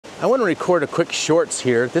I want to record a quick shorts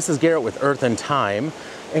here. This is Garrett with Earth and Time,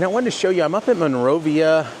 and I wanted to show you, I'm up at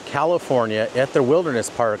Monrovia, California at the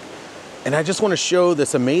Wilderness Park, and I just want to show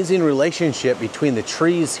this amazing relationship between the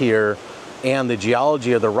trees here and the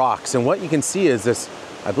geology of the rocks. And what you can see is this,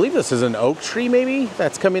 I believe this is an oak tree maybe,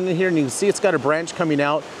 that's coming in here, and you can see it's got a branch coming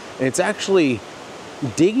out, and it's actually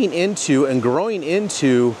digging into and growing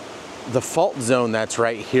into the fault zone that's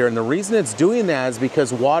right here. And the reason it's doing that is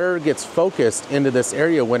because water gets focused into this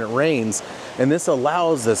area when it rains, and this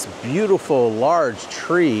allows this beautiful large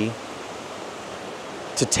tree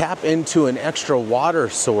to tap into an extra water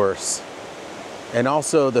source. And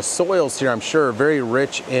also the soils here, I'm sure, are very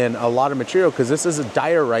rich in a lot of material, because this is a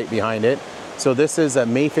diorite behind it. So this is a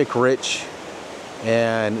mafic rich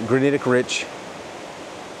and granitic rich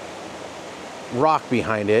rock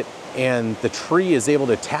behind it, and the tree is able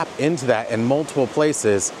to tap into that in multiple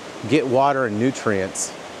places, get water and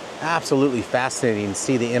nutrients. Absolutely fascinating to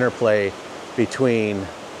see the interplay between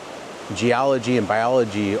geology and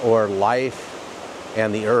biology, or life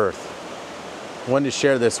and the earth. Wanted to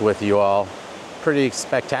share this with you all. Pretty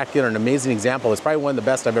spectacular and amazing example. It's probably one of the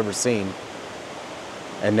best I've ever seen.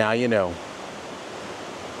 And now you know.